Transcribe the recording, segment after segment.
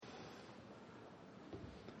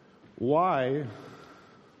Why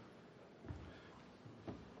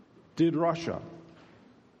did Russia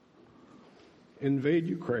invade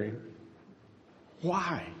Ukraine?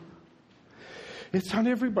 Why? It's on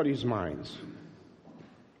everybody's minds.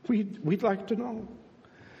 We'd like to know.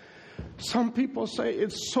 Some people say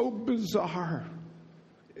it's so bizarre.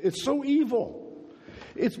 It's so evil.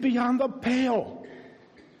 It's beyond the pale.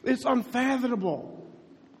 It's unfathomable.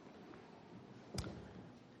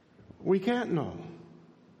 We can't know.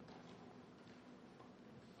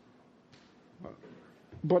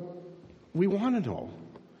 But we want to know.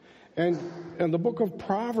 And the book of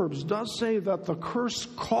Proverbs does say that the curse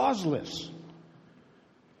causeless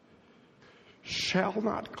shall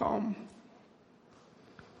not come.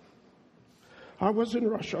 I was in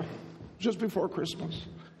Russia just before Christmas.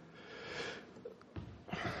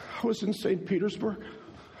 I was in St. Petersburg.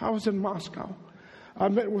 I was in Moscow. I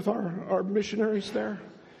met with our missionaries there.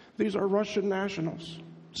 These are Russian nationals.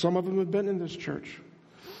 Some of them have been in this church.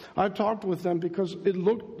 I talked with them because it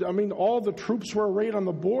looked, all the troops were arrayed on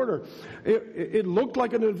the border. It looked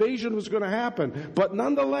like an invasion was going to happen. But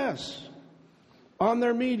nonetheless, on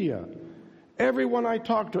their media, everyone I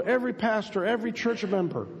talked to, every pastor, every church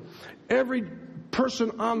member, every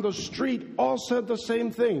person on the street all said the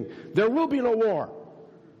same thing. There will be no war.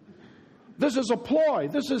 This is a ploy.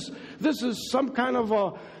 This is some kind of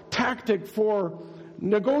a tactic for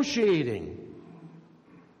negotiating.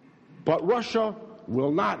 But Russia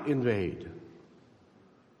will not invade.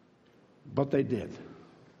 But they did.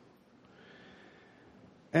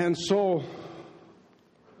 And so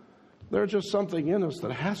there's just something in us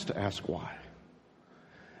that has to ask why.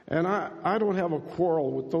 And I don't have a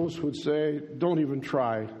quarrel with those who would say, don't even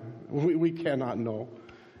try. We cannot know.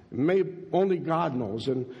 Only God knows,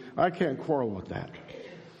 and I can't quarrel with that.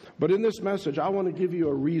 But in this message, I want to give you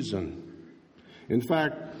a reason. In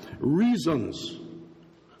fact, reasons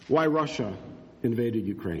why Russia invaded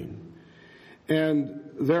Ukraine. And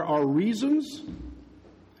there are reasons,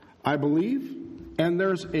 I believe, and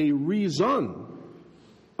there's a reason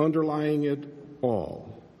underlying it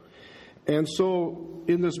all. And so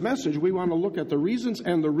in this message, we want to look at the reasons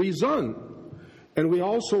and the reason. And we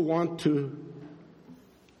also want to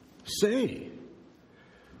say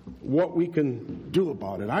what we can do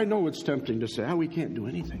about it. I know it's tempting to say, we can't do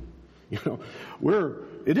anything.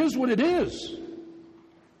 It is what it is.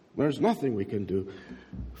 There's nothing we can do.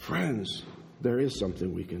 Friends, there is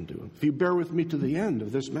something we can do. If you bear with me to the end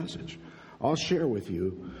of this message, I'll share with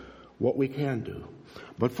you what we can do.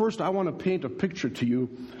 But first, I want to paint a picture to you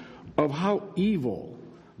of how evil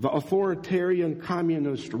the authoritarian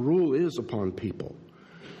communist rule is upon people.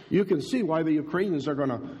 You can see why the Ukrainians are going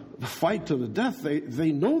to fight to the death.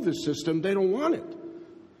 They know this system. They don't want it.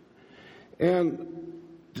 And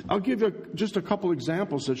I'll give you just a couple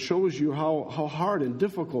examples that shows you how hard and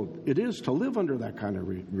difficult it is to live under that kind of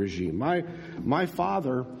regime. My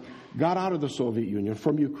father got out of the Soviet Union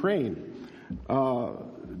from Ukraine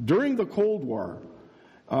during the Cold War.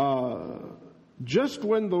 Just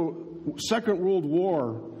when the Second World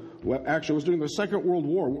War, actually it was during the Second World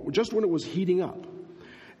War, just when it was heating up.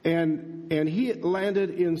 And he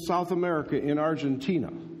landed in South America, in Argentina,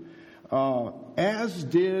 as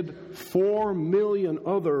did 4 million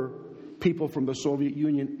other people from the Soviet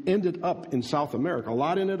Union ended up in South America. A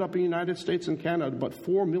lot ended up in the United States and Canada, but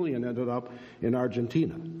 4 million ended up in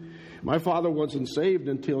Argentina. My father wasn't saved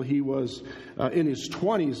until he was in his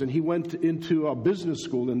 20s, and he went into a business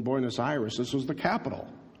school in Buenos Aires. This was the capital.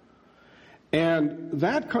 And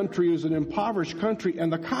that country is an impoverished country,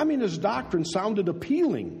 and the communist doctrine sounded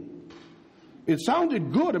appealing. It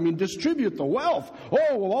sounded good. Distribute the wealth.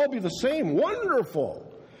 Oh, we'll all be the same.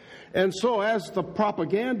 Wonderful. And so as the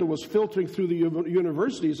propaganda was filtering through the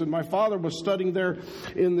universities, and my father was studying there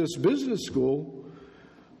in this business school,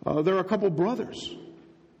 there were a couple brothers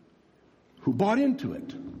who bought into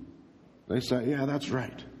it. They said, yeah, that's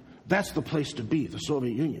right. That's the place to be, the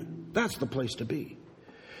Soviet Union. That's the place to be.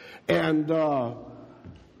 And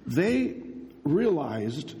they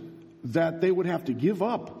realized that they would have to give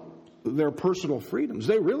up their personal freedoms.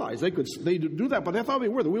 They realized they do that, but they thought they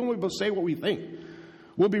were. We won't be able to say what we think.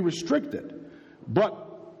 We'll be restricted.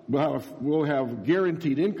 But we'll have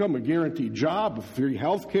guaranteed income, a guaranteed job, free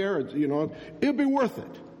health care. It'll be worth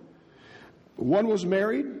it. One was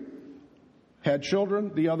married, had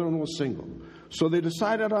children. The other one was single. So they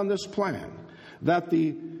decided on this plan that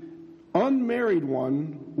the unmarried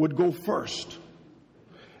one would go first.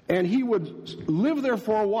 And he would live there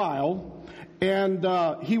for a while, and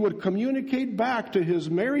he would communicate back to his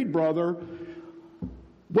married brother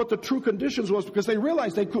what the true conditions was, because they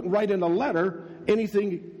realized they couldn't write in a letter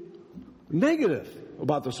anything negative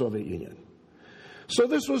about the Soviet Union. So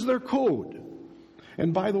this was their code.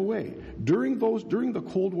 And by the way, during the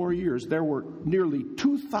Cold War years, there were nearly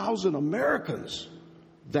 2,000 Americans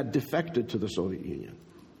that defected to the Soviet Union.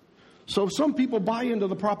 So some people buy into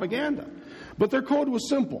the propaganda. But their code was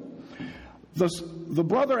simple. The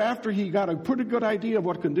brother, after he got a pretty good idea of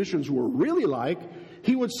what conditions were really like,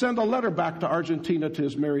 he would send a letter back to Argentina to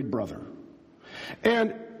his married brother.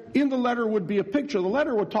 And in the letter would be a picture. The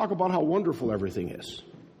letter would talk about how wonderful everything is.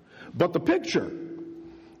 But the picture,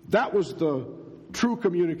 that was the true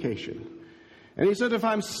communication. And he said, if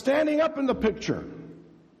I'm standing up in the picture,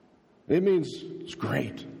 it means it's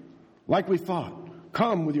great. Like we thought.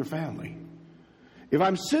 Come with your family. If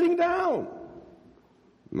I'm sitting down,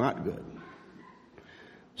 not good.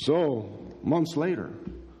 So, months later,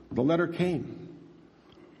 the letter came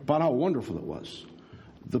about how wonderful it was.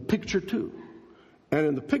 The picture, too. And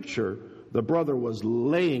in the picture, the brother was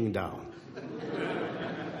laying down.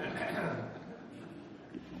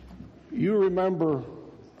 You remember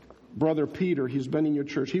Brother Peter, he's been in your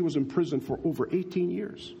church. He was in prison for over 18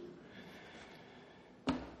 years.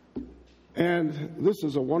 And this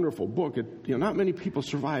is a wonderful book. Not many people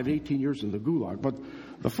survive 18 years in the Gulag. But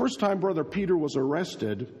the first time Brother Peter was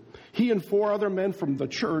arrested, he and 4 other men from the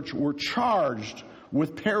church were charged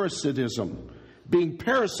with parasitism, being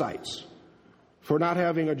parasites for not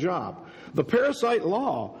having a job. The parasite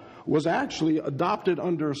law was actually adopted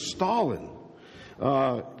under Stalin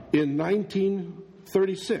in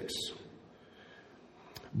 1936.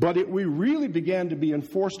 But we really began to be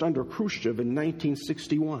enforced under Khrushchev in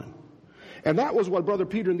 1961. And that was what Brother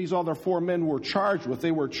Peter and these other 4 men were charged with. They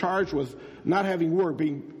were charged with not having work,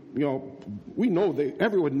 being, we know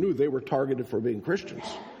everyone knew they were targeted for being Christians,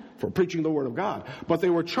 for preaching the Word of God. But they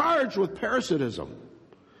were charged with parasitism.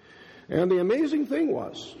 And the amazing thing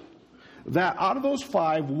was that out of those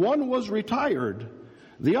 5, 1 was retired.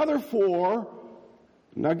 The other 4,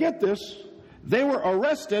 now get this, they were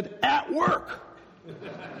arrested at work.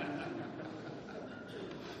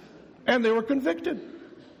 And they were convicted.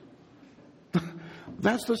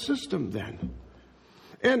 That's the system then.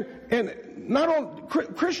 And not only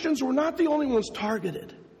Christians were not the only ones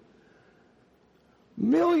targeted.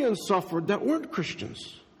 Millions suffered that weren't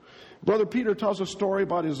Christians. Brother Peter tells a story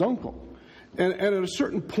about his uncle. And at a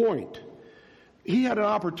certain point, he had an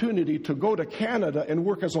opportunity to go to Canada and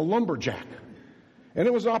work as a lumberjack. And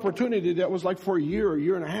it was an opportunity that was like for a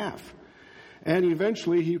year and a half. And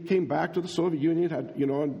eventually he came back to the Soviet Union,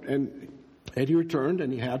 and he returned,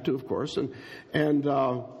 and he had to, of course. And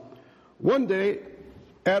one day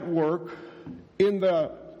at work in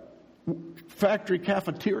the factory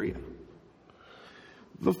cafeteria,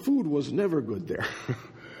 the food was never good there.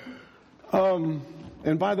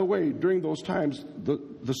 And by the way, during those times,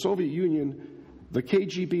 the Soviet Union, the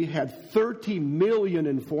KGB had 30 million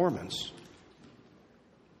informants.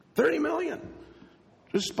 30 million.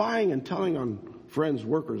 Just spying and telling on friends,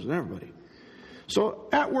 workers, and everybody. So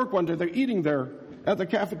at work one day, they're eating there at the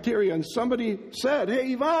cafeteria, and somebody said,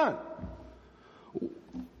 "Hey, Ivan,"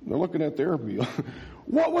 they're looking at their meal,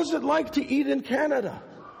 "what was it like to eat in Canada?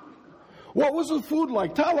 What was the food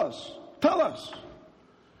like? Tell us.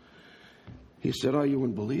 He said, "Oh, you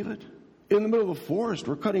wouldn't believe it. In the middle of the forest,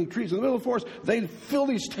 we're cutting trees. In the middle of the forest, they fill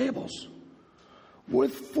these tables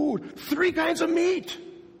with food. 3 kinds of meat,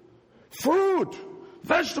 fruit,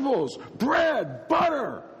 vegetables, bread,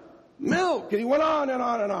 butter, milk." And he went on and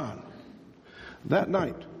on and on. That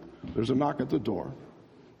night, there's a knock at the door.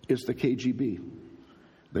 It's the KGB.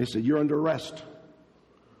 They said, "You're under arrest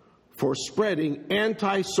for spreading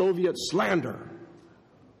anti-Soviet slander.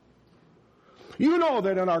 You know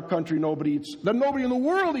that in our country nobody in the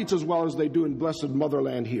world eats as well as they do in blessed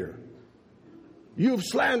motherland here. You've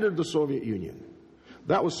slandered the Soviet Union."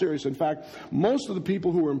 That was serious. In fact, most of the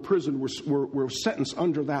people who were in prison were sentenced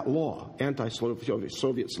under that law,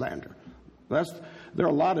 anti-Soviet slander. There are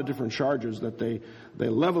a lot of different charges that they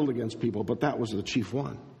leveled against people, but that was the chief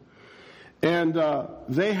one. And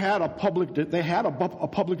they had a public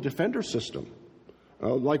defender system,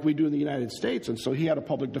 like we do in the United States. And so he had a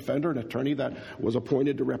public defender, an attorney that was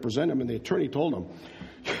appointed to represent him. And the attorney told him,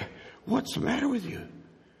 "What's the matter with you?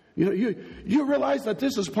 You realize that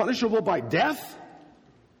this is punishable by death?"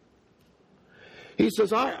 He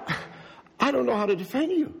says, I don't know how to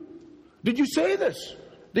defend you. Did you say this?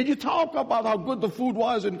 Did you talk about how good the food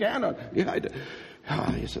was in Canada? Yeah, I did.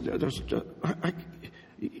 He said,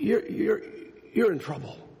 you're in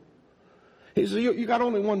trouble. He said, you got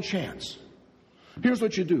only one chance. Here's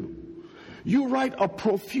what you do. You write a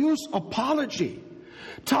profuse apology.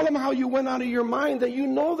 Tell them how you went out of your mind, that you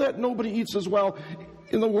know that nobody eats as well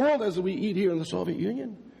in the world as we eat here in the Soviet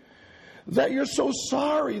Union. that you're so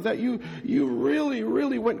sorry, that you really,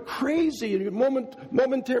 really went crazy, and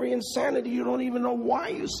momentary insanity. You don't even know why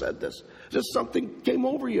you said this. Just something came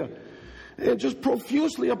over you. And just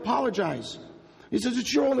profusely apologize. He says,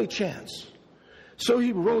 it's your only chance. So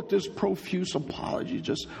he wrote this profuse apology,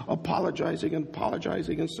 just apologizing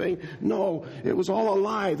and saying, no, it was all a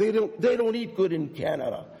lie. They don't eat good in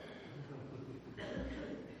Canada.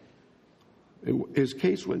 His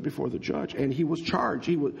case went before the judge, and he was charged.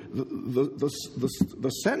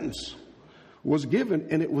 The sentence was given,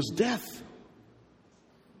 and it was death.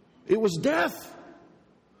 It was death.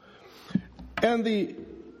 And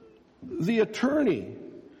the attorney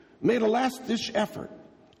made a last-ditch effort,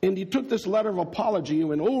 and he took this letter of apology and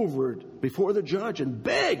went over it before the judge and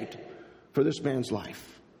begged for this man's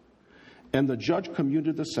life. And the judge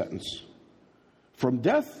commuted the sentence from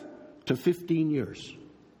death to 15 years.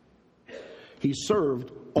 He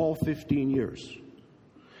served all 15 years.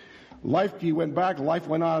 He went back, life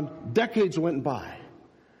went on, decades went by.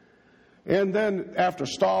 And then after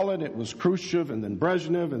Stalin, it was Khrushchev, and then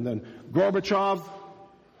Brezhnev, and then Gorbachev.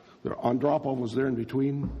 Andropov was there in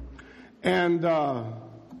between. And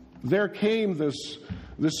there came this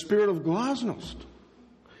spirit of glasnost.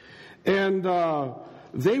 And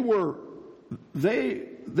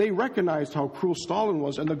they recognized how cruel Stalin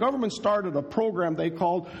was, and the government started a program they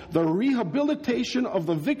called the Rehabilitation of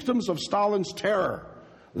the Victims of Stalin's Terror.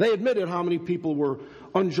 They admitted how many people were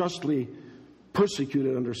unjustly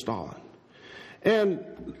persecuted under Stalin.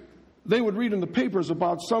 And they would read in the papers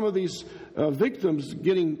about some of these victims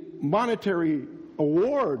getting monetary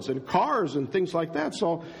awards and cars and things like that.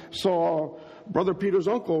 So Brother Peter's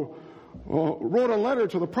uncle wrote a letter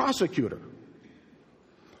to the prosecutor.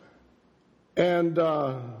 And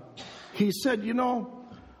he said,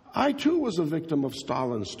 I too was a victim of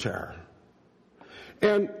Stalin's terror.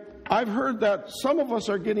 And I've heard that some of us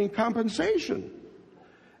are getting compensation.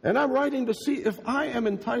 And I'm writing to see if I am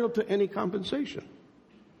entitled to any compensation.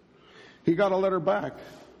 He got a letter back,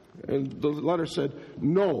 and the letter said,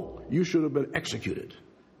 no, you should have been executed.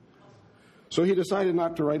 So he decided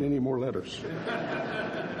not to write any more letters.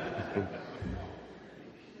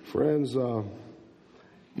 Friends,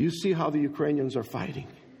 you see how the Ukrainians are fighting.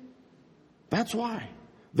 That's why.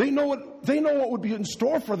 They know what would be in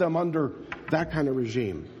store for them under that kind of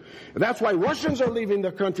regime. And that's why Russians are leaving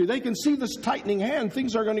the country. They can see this tightening hand.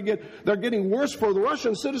 Things are they're getting worse for the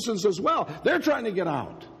Russian citizens as well. They're trying to get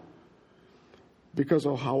out because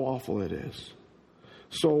of how awful it is.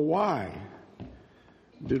 So why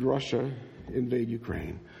did Russia invade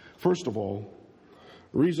Ukraine? First of all,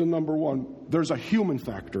 reason number one, there's a human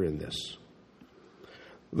factor in this.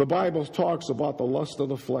 The Bible talks about the lust of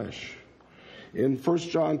the flesh. In 1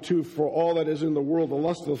 John 2, for all that is in the world, the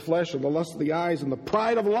lust of the flesh and the lust of the eyes and the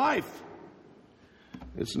pride of life,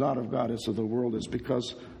 it's not of God, it's of the world. It's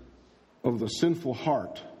because of the sinful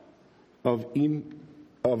heart of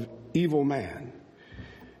evil man.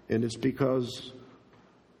 And it's because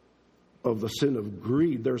of the sin of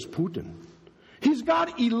greed. There's Putin. He's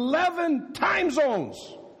got 11 time zones.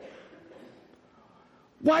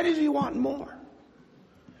 Why does he want more?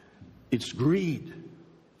 It's greed.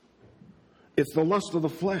 It's the lust of the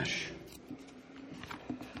flesh.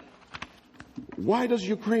 Why does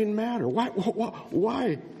Ukraine matter? Why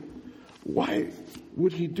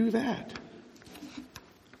would he do that?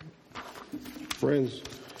 Friends,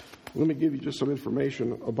 let me give you just some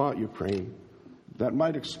information about Ukraine that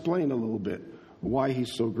might explain a little bit why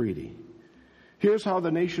he's so greedy. Here's how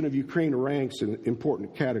the nation of Ukraine ranks in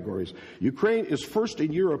important categories. Ukraine is first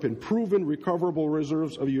in Europe in proven recoverable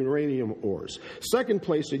reserves of uranium ores. Second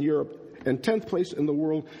place in Europe and 10th place in the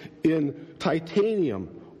world in titanium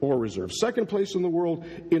ore reserves. Second place in the world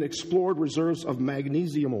in explored reserves of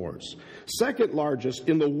magnesium ores. Second largest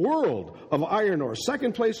in the world of iron ore.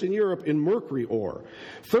 Second place in Europe in mercury ore.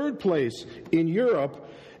 Third place in Europe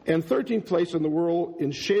and 13th place in the world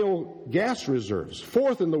in shale gas reserves.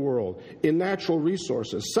 Fourth in the world in natural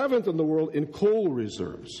resources. Seventh in the world in coal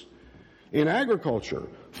reserves. In agriculture,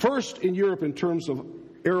 first in Europe in terms of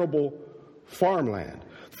arable farmland.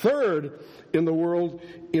 Third in the world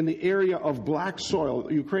in the area of black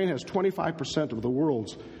soil. Ukraine has 25% of the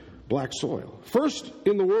world's black soil. First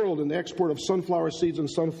in the world in the export of sunflower seeds and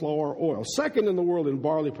sunflower oil. Second in the world in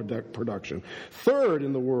barley production. Third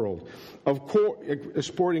in the world of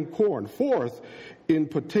exporting corn. Fourth in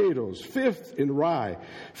potatoes. Fifth in rye.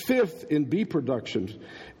 Fifth in beef production.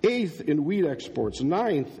 Eighth in wheat exports.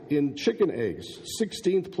 Ninth in chicken eggs.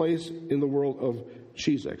 16th place in the world of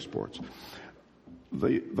cheese exports.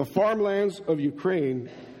 The farmlands of Ukraine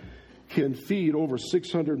can feed over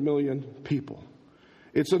 600 million people.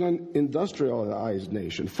 It's an industrialized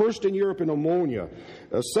nation. First in Europe in ammonia.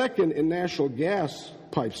 Second in natural gas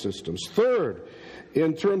pipe systems. Third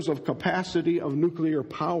in terms of capacity of nuclear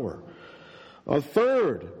power.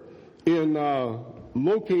 Third in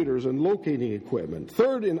locators and locating equipment.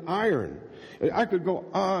 Third in iron. I could go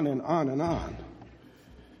on and on and on.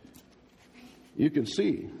 You can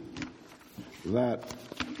see that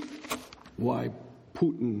why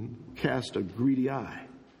Putin cast a greedy eye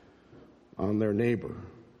on their neighbor.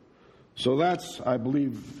 So that's, I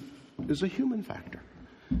believe, is a human factor.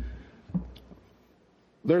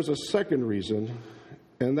 There's a second reason,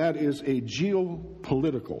 and that is a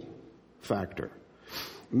geopolitical factor.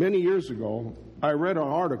 Many years ago, I read an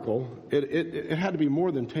article. It had to be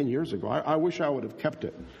more than 10 years ago. I wish I would have kept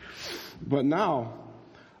it. But now,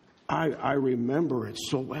 I remember it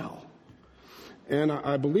so well. And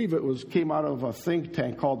I believe it came out of a think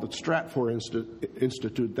tank called the Stratfor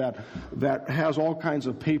Institute that has all kinds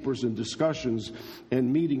of papers and discussions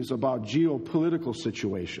and meetings about geopolitical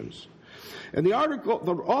situations. And the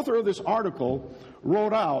author of this article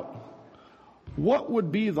wrote out what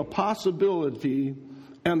would be the possibility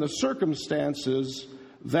and the circumstances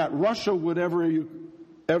that Russia would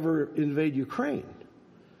ever invade Ukraine.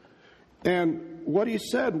 And what he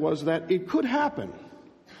said was that it could happen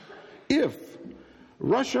if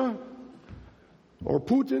Russia or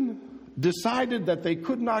Putin decided that they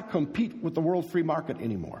could not compete with the world free market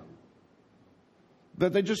anymore.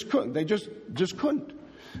 That they just couldn't. They just couldn't.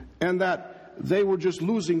 And that they were just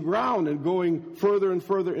losing ground and going further and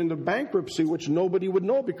further into bankruptcy, which nobody would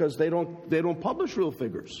know because they don't publish real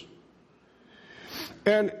figures.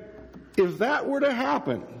 And if that were to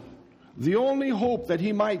happen, the only hope that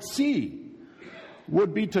he might see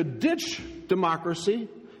would be to ditch democracy,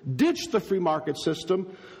 ditch the free market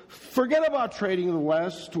system, forget about trading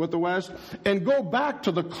with the West, and go back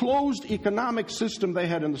to the closed economic system they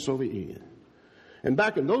had in the Soviet Union. And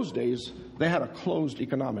back in those days, they had a closed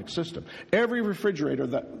economic system. Every refrigerator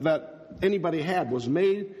that anybody had was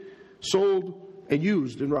made, sold, and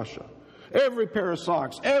used in Russia. Every pair of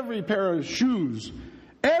socks, every pair of shoes,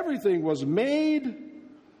 everything was made,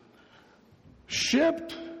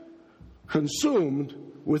 shipped, consumed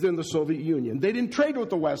within the Soviet Union. They didn't trade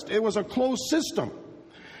with the West. It was a closed system.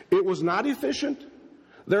 It was not efficient.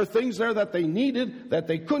 There are things there that they needed that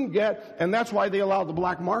they couldn't get, and that's why they allowed the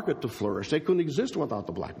black market to flourish. They couldn't exist without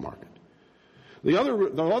the black market. The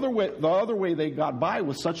other way they got by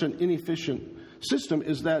with such an inefficient system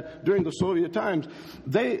is that during the Soviet times,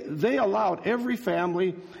 they allowed every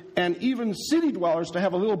family and even city dwellers to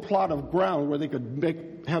have a little plot of ground where they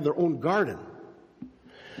could have their own garden.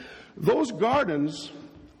 Those gardens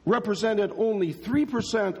represented only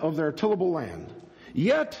 3% of their tillable land.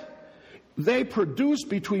 Yet, they produced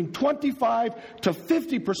between 25 to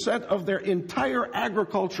 50% of their entire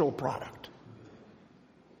agricultural product.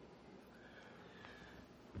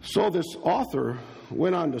 So this author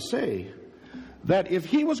went on to say that if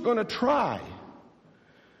he was going to try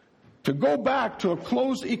to go back to a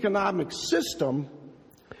closed economic system,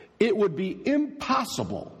 it would be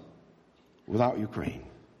impossible without Ukraine.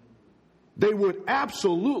 They would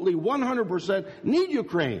absolutely 100% need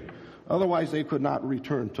Ukraine. Otherwise, they could not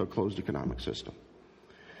return to a closed economic system.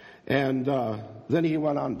 And then he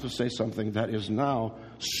went on to say something that is now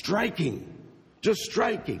striking, just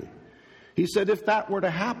striking. He said if that were to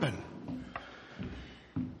happen,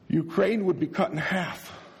 Ukraine would be cut in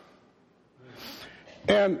half.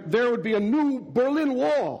 And there would be a new Berlin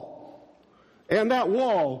Wall. And that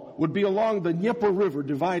wall would be along the Dnieper River,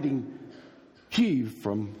 dividing Kyiv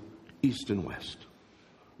from east and west.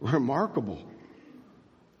 Remarkable.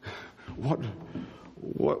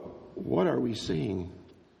 What are we seeing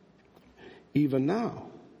even now?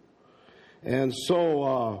 And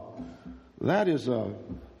so that is a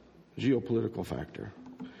geopolitical factor.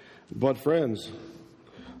 But friends,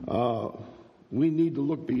 we need to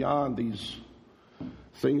look beyond these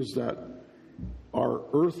things that are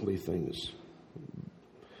earthly things.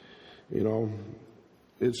 You know,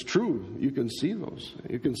 it's true. You can see those.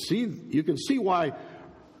 You can see why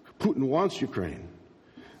Putin wants Ukraine.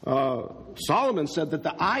 Solomon said that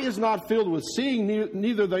the eye is not filled with seeing,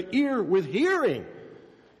 neither the ear with hearing.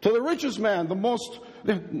 To the richest man,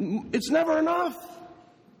 it's never enough.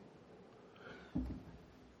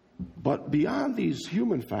 But beyond these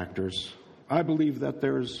human factors, I believe that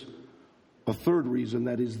there's a third reason,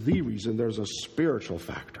 that is the reason. There's a spiritual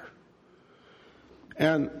factor.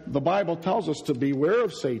 And the Bible tells us to beware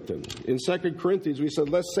of Satan. In 2 Corinthians, we said,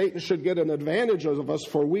 lest Satan should get an advantage of us,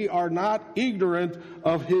 for we are not ignorant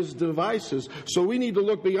of his devices. So we need to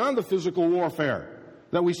look beyond the physical warfare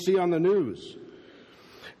that we see on the news.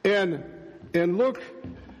 And and look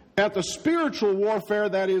at the spiritual warfare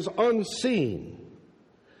that is unseen.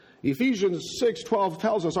 Ephesians 6:12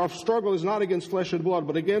 tells us our struggle is not against flesh and blood,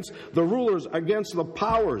 but against the rulers, against the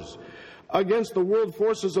powers, against the world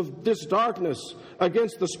forces of this darkness,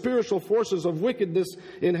 against the spiritual forces of wickedness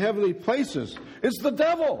in heavenly places. It's the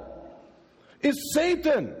devil. It's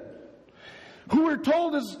Satan, who we're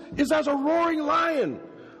told is as a roaring lion,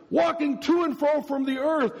 walking to and fro from the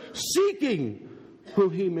earth, seeking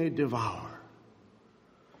whom he may devour.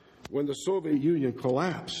 When the Soviet Union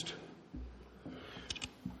collapsed,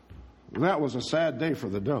 that was a sad day for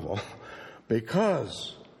the devil,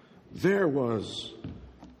 because there was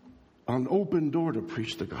an open door to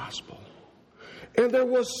preach the gospel. And there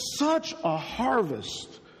was such a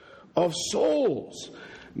harvest of souls.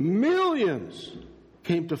 Millions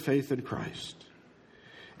came to faith in Christ.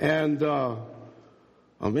 And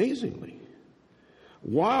amazingly,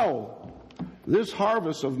 while this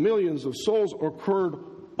harvest of millions of souls occurred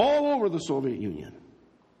all over the Soviet Union,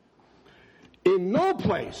 in no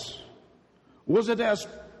place was it as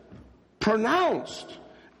pronounced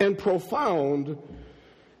and profound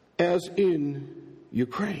as in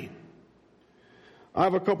Ukraine. I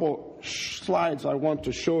have a couple slides I want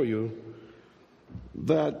to show you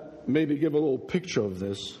that maybe give a little picture of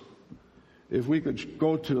this. If we could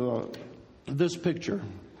go to this picture.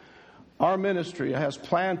 Our ministry has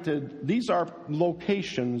planted, these are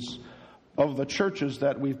locations of the churches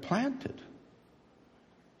that we've planted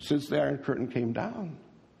since the Iron Curtain came down,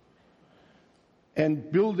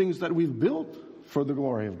 and buildings that we've built for the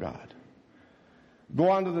glory of God. Go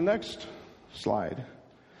on to the next slide.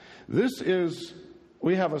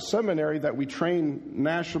 We have a seminary that we train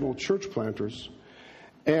national church planters,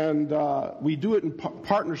 and we do it in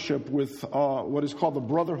partnership with what is called the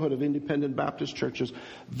Brotherhood of Independent Baptist Churches.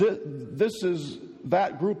 This is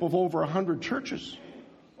that group of over 100 churches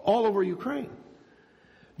all over Ukraine.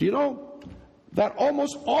 Do you know that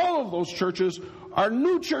almost all of those churches are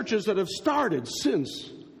new churches that have started since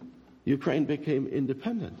Ukraine became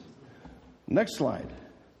independent? Next slide.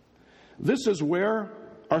 This is where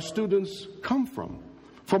our students come from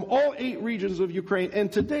all 8 regions of Ukraine.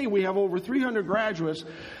 And today we have over 300 graduates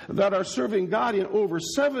that are serving God in over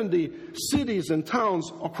 70 cities and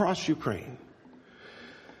towns across Ukraine.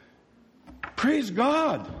 Praise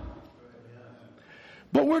God.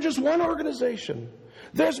 But we're just one organization.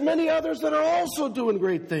 There's many others that are also doing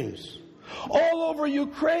great things. All over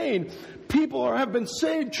Ukraine, people have been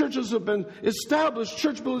saved, churches have been established,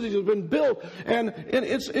 church buildings have been built, and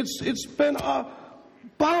it's been a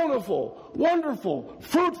bountiful, wonderful,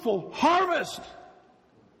 fruitful harvest.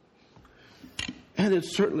 And it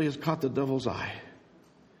certainly has caught the devil's eye.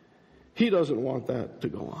 He doesn't want that to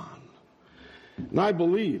go on. And I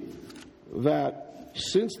believe that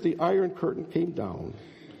since the Iron Curtain came down,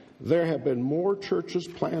 there have been more churches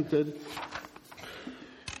planted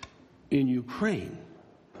in Ukraine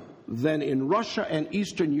than in Russia and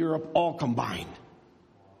Eastern Europe all combined.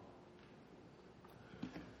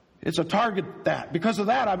 It's a target that, because of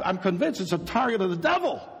that, I'm convinced it's a target of the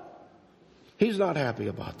devil. He's not happy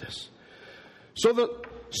about this.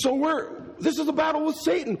 This is a battle with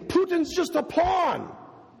Satan. Putin's just a pawn.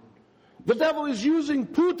 The devil is using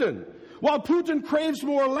Putin while Putin craves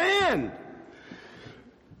more land.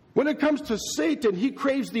 When it comes to Satan, he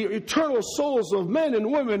craves the eternal souls of men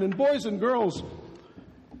and women and boys and girls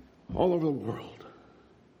all over the world.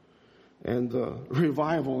 And the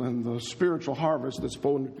revival and the spiritual harvest that's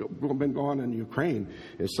been going on in Ukraine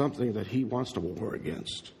is something that he wants to war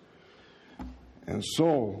against. And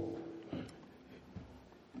so,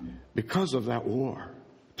 because of that war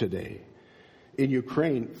today, in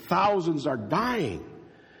Ukraine, thousands are dying.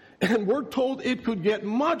 And we're told it could get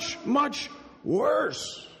much, much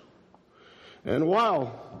worse. And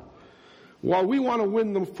while we want to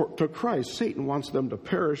win them to Christ, Satan wants them to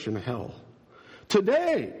perish in hell.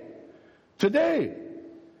 Today,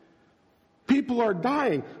 people are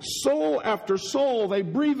dying. Soul after soul, they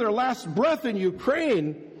breathe their last breath in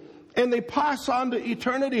Ukraine, and they pass on to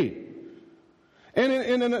eternity. And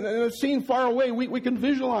in a scene far away, we can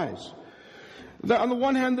visualize that on the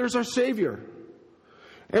one hand, there's our Savior.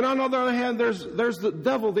 And on the other hand, there's the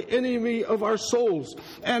devil, the enemy of our souls.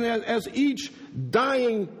 And as each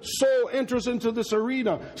dying soul enters into this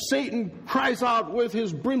arena, Satan cries out with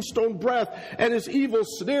his brimstone breath and his evil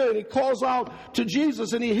sneer, and he calls out to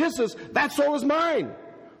Jesus and he hisses, "That soul is mine.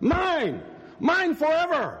 Mine. Mine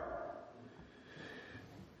forever."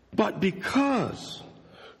 But because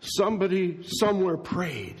somebody somewhere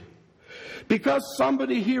prayed, because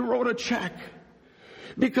somebody here wrote a check,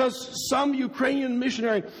 because some Ukrainian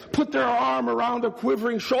missionary put their arm around a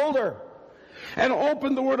quivering shoulder and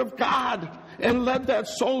opened the Word of God and led that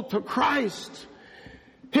soul to Christ.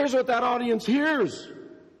 Here's what that audience hears.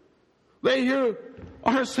 They hear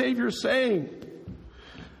our Savior saying,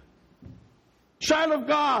 "Child of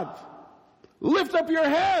God, lift up your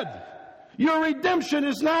head. Your redemption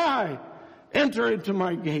is nigh. Enter into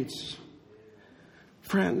my gates."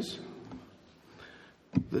 Friends,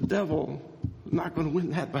 the devil is not going to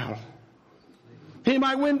win that battle. He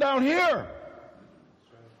might win down here.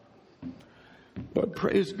 But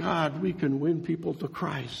praise God, we can win people to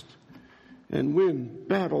Christ and win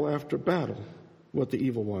battle after battle with the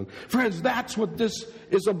evil one. Friends, that's what this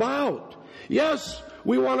is about. Yes,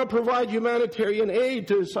 we want to provide humanitarian aid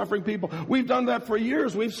to suffering people. We've done that for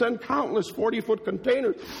years. We've sent countless 40-foot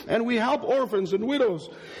containers, and we help orphans and widows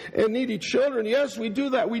and needy children. Yes, we do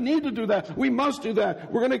that. We need to do that. We must do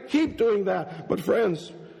that. We're going to keep doing that. But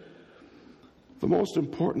friends, the most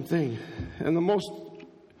important thing and the most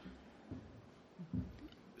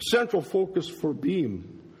central focus for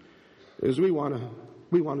Beam is we want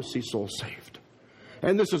to see souls saved.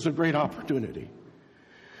 And this is a great opportunity.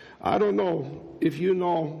 I don't know if you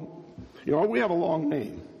know, we have a long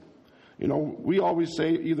name. We always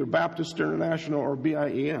say either Baptist International or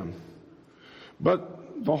BIEM.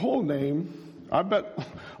 But the whole name, I bet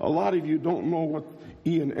a lot of you don't know what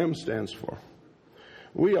E and M stands for.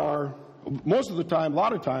 We are, most of the time, a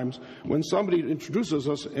lot of times, when somebody introduces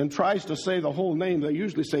us and tries to say the whole name, they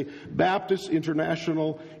usually say Baptist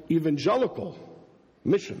International Evangelical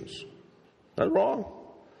Missions. That's wrong.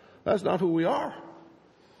 That's not who we are.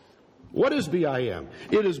 What is BIM?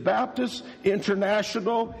 It is Baptist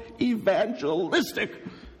International Evangelistic.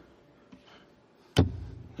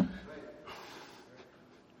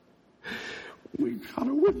 We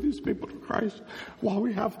gotta win these people to Christ while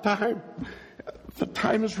we have time. The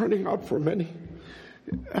time is running out for many,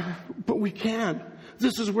 but we can.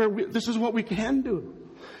 This is what we can do.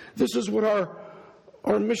 This is what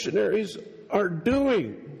our missionaries are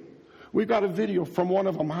doing. We got a video from one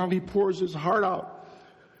of them, how he pours his heart out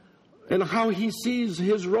and how he sees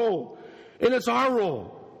his role. And it's our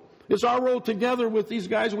role. It's our role together with these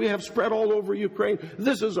guys we have spread all over Ukraine.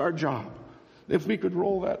 This is our job. If we could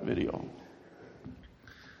roll that video.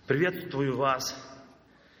 Приветствую вас,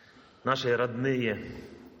 наши родные,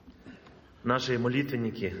 наши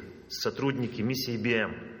молитвенники, сотрудники миссии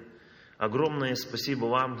БМ. Огромное спасибо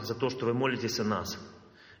вам за то, что вы молитесь о нас.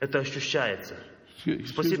 Это ощущается.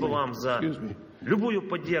 Спасибо вам за любую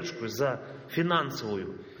поддержку, за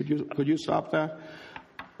финансовую. Could you stop that?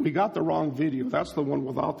 We got the wrong video. That's the one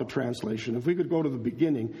without the translation. If we could go to the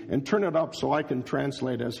beginning and turn it up so I can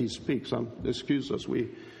translate as he speaks. Excuse us, we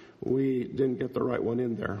didn't get the right one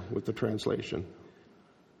in there with the translation.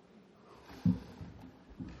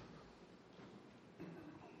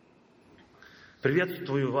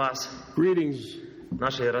 Приветствую вас, Greetings,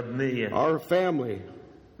 наши родные, our family,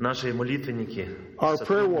 наши молитвенники, our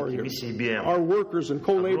prayer сотрудники миссии БМ. warriors, our workers and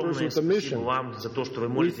co-laborers with the mission. Спасибо вам за то, что вы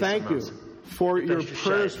We молитесь о thank you нас. for your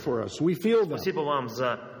prayers for us. We feel that. Спасибо вам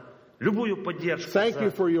за любую поддержку, Thank за you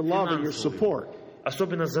for your love and your финансовую. support.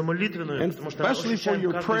 Особенно за молитвенную, And потому что мы especially for ощущаем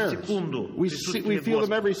your каждую prayers. секунду We присутствие feel them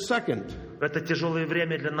Господа. every second В это тяжелое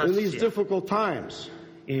время для нас in these всех. difficult times.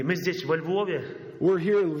 И мы здесь во Львове, We're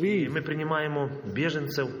here in и Lviv. мы принимаем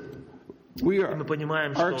беженцев. We И мы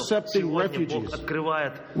понимаем, are что accepting сегодня Бог refugees.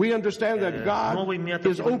 открывает We understand that God новый метод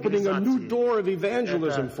is opening a new евангелизации. door of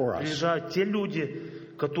evangelism Это for us. приезжают те люди,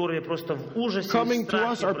 которые просто в ужасе и Coming to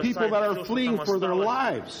us страхе are people that бросают are все, что fleeing там for their осталось.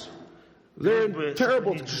 lives. They're Лишь бы in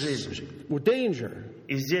terrible сохранить жизнь. danger.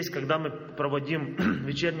 И здесь, когда мы проводим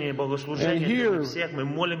вечерние And богослужения, here для всех, мы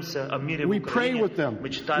молимся о мире в We pray Украине, with them. мы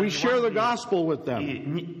читаем We share the Евангелие, gospel with them.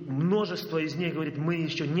 и множество из них говорит, мы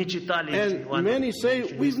еще не читали эти And Евангелия, many say, мы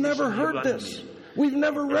еще не we've never слышали heard Евангелие. this. We've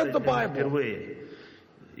never read the Это для меня Bible. впервые.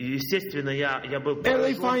 И, естественно, я был And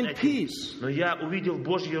they поражен find этим. peace. Но я увидел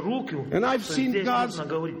Божью руку, And I've что seen здесь God's нужно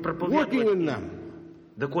говорить, working проповедовать in им, them.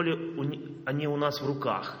 доколе они у нас в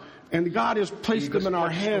руках. And God has placed them in our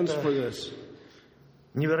hands for this.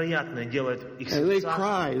 Невероятное делает их And they сердца.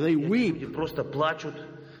 cry, they И эти weep. люди просто плачут,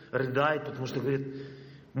 рыдают, потому что говорят,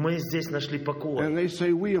 мы здесь нашли покой. And they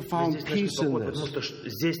say, we have Мы found здесь нашли peace in покой, потому this. что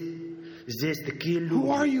здесь такие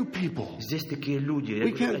Who are люди. you people? Здесь такие люди. Я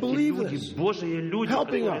We говорю, can't эти believe люди, this. Божьи люди, Helping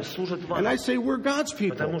которые us. служат вам. And I say, we're God's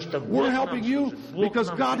people. Потому что We're Бог нам helping you служит, Бог because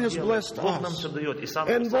нам God все has делает, blessed Бог нам us. все дает. И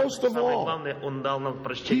And most of all, главное, Он дал нам He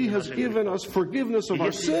прощение has наших given грехов. us forgiveness И of our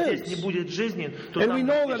если здесь не sins. будет жизни, то And там we будет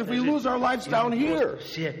know that if вечная we жизнь. lose our lives И down мы here, просто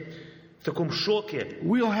все в таком шоке.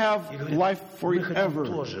 we'll have И говорят, life мы хотим forever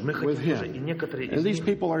тоже, мы with хотим тоже. И Him. некоторые And из these них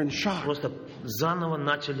people are in shock. просто заново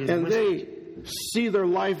начали And мыслить. see their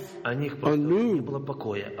life У них просто не anew. было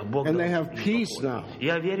покоя, а Бог And дал they have им peace покой. now.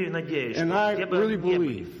 Я верю и надеюсь, And что I где бы really они ни были,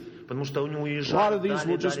 believe потому что они A lot уезжают, of these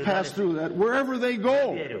will just далее, pass through that. Wherever they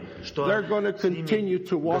go, верю, что they're going to с ними continue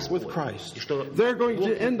to walk with Господь, Christ. и что They're going Бог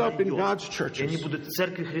to их end up in найдет, God's и они churches. будут в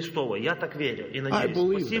Церкви Христовой. Я так верю и I надеюсь.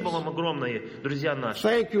 believe Спасибо this. вам огромное, друзья наши.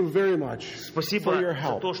 Thank you very much Спасибо for your за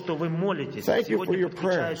help. то, что вы молитесь. Thank you for Сегодня your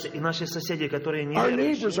подключаются и наши соседи, которые не Our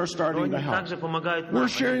верующие, neighbors are starting но они to help. также помогают We're нам.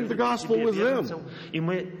 sharing Они the ведут к gospel себе with them. беженцев, и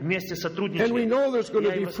мы вместе сотрудничаем. And we know there's going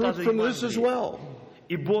to Я им be fruit рассказываю from this as Евангелие. well.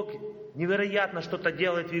 И Бог невероятно что-то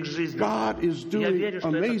делает в их жизни. God is Я doing верю, что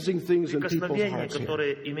amazing это things in people's прикосновение, hearts here.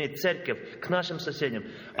 которое имеет церковь к нашим соседям,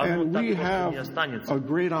 оно And так we просто have не останется. a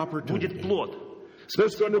great Будет opportunity. плод.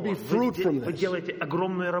 There's going to Спасибо be вам. fruit from Вы this. делаете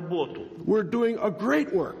огромную работу. We're doing a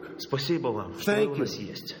great work. Спасибо вам, что Thank вы у you. нас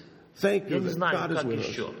есть. Thank Я you не that знаю, God is как with us.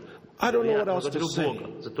 еще. I don't know Я what else to благодарю say.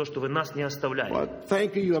 Бога за то, что вы нас не оставляете. But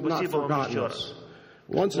thank you have not Спасибо вам forgotten еще us. раз.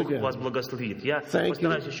 Once Бог again, вас благословит. Я Thank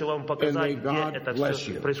постараюсь you, еще вам and показать, may где God это bless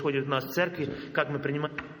все you. происходит у нас в церкви, как мы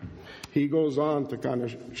принимаем. he goes on to kind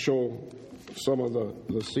of show some of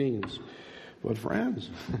the scenes. But friends,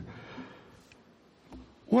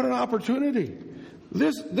 what an opportunity.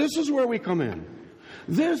 This is where we come in.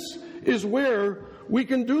 This is where we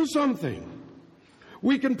can do something.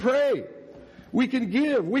 We can pray. We can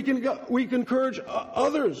give. We can encourage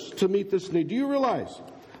others to meet this need. Do you realize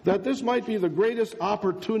that this might be the greatest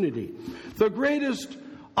opportunity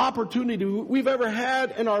we've ever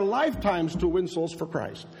had in our lifetimes to win souls for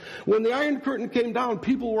Christ? When the Iron Curtain came down,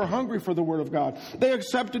 people were hungry for the Word of God. They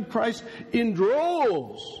accepted Christ in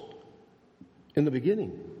droves in the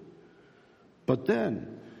beginning. But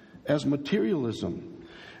then, as materialism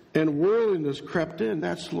and worldliness crept in,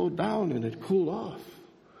 that slowed down and it cooled off.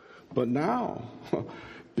 But now,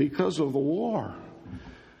 because of the war,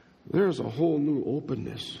 there's a whole new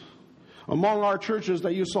openness. Among our churches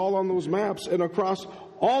that you saw on those maps and across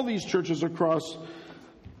all these churches across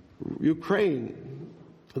Ukraine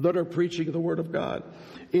that are preaching the Word of God.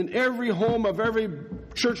 In every home of every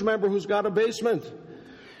church member who's got a basement,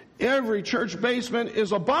 every church basement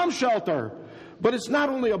is a bomb shelter. But it's not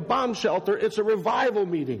only a bomb shelter, it's a revival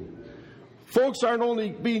meeting. Folks aren't only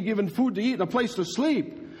being given food to eat and a place to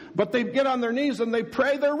sleep, but they get on their knees and they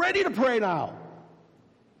pray. They're ready to pray now.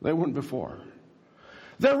 They weren't before.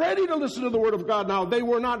 They're ready to listen to the Word of God now. They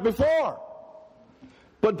were not before.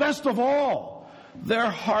 But best of all, their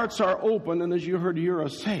hearts are open, and as you heard Yura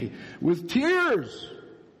say, with tears,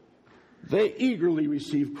 they eagerly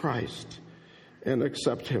receive Christ and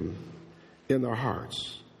accept Him in their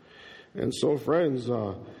hearts. And so, friends,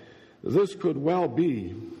 this could well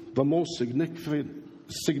be the most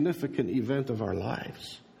significant event of our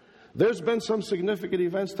lives. There's been some significant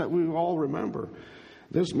events that we all remember.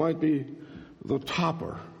 This might be the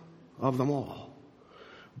topper of them all.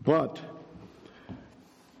 But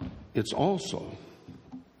it's also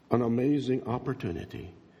an amazing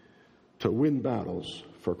opportunity to win battles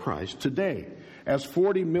for Christ. Today, as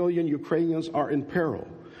 40 million Ukrainians are in peril,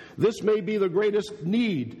 this may be the greatest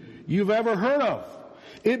need you've ever heard of.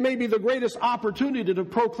 It may be the greatest opportunity to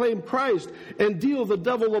proclaim Christ and deal the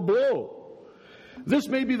devil a blow. This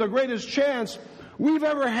may be the greatest chance we've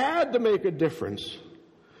ever had to make a difference.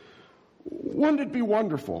 Wouldn't it be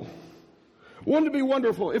wonderful? Wouldn't it be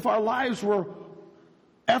wonderful if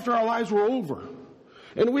after our lives were over,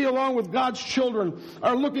 and we along with God's children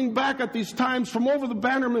are looking back at these times from over the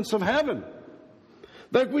bannerments of heaven,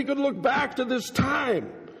 that we could look back to this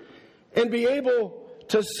time and be able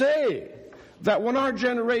to say that when our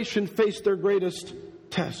generation faced their greatest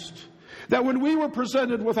test, that when we were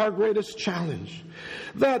presented with our greatest challenge,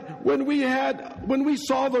 that when we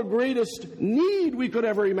saw the greatest need we could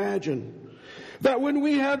ever imagine, that when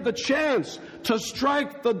we had the chance to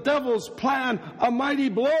strike the devil's plan a mighty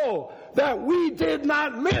blow, that we did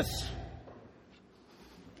not miss.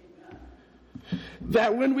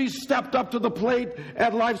 That when we stepped up to the plate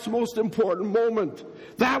at life's most important moment,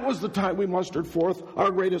 that was the time we mustered forth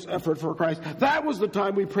our greatest effort for Christ. That was the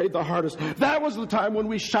time we prayed the hardest. That was the time when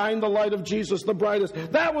we shined the light of Jesus the brightest.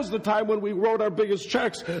 That was the time when we wrote our biggest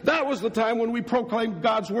checks. That was the time when we proclaimed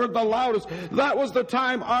God's word the loudest. That was the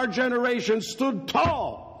time our generation stood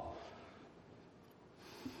tall.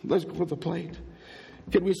 Let's go with the plate.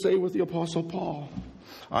 Can we say with the Apostle Paul,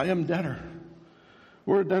 I am debtor.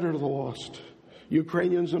 We're a debtor to the lost.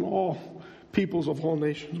 Ukrainians and all peoples of all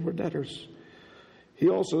nations were debtors. He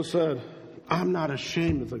also said, I'm not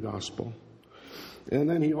ashamed of the gospel. And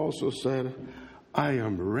then he also said, I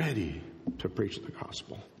am ready to preach the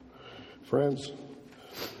gospel. Friends,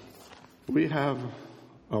 we have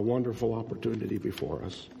a wonderful opportunity before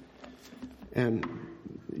us. And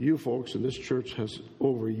you folks in this church has,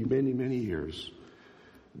 over many, many years,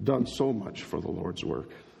 done so much for the Lord's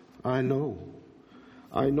work. I know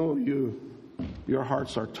your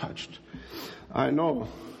hearts are touched. I know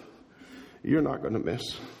you're not going to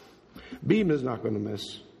miss. Beam is not going to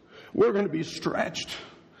miss. We're going to be stretched.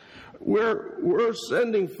 We're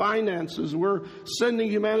sending finances. We're sending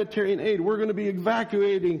humanitarian aid. We're going to be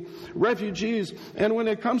evacuating refugees. And when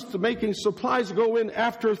it comes to making supplies go in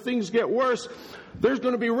after things get worse, there's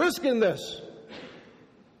going to be risk in this.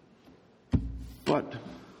 But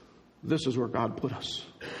this is where God put us.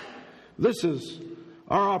 This is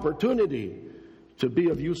our opportunity to be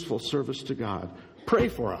of useful service to God. Pray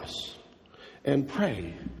for us and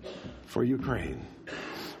pray for Ukraine.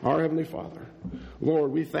 Our Heavenly Father,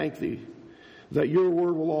 Lord, we thank Thee that Your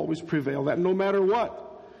word will always prevail, that no matter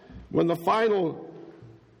what, when the final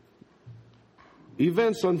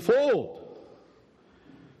events unfold,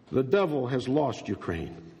 the devil has lost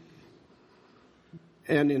Ukraine.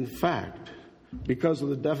 And in fact, because of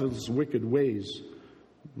the devil's wicked ways,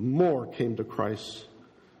 more came to Christ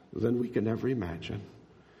than we can ever imagine.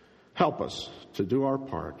 Help us to do our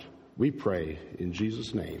part. We pray in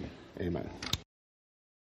Jesus' name. Amen.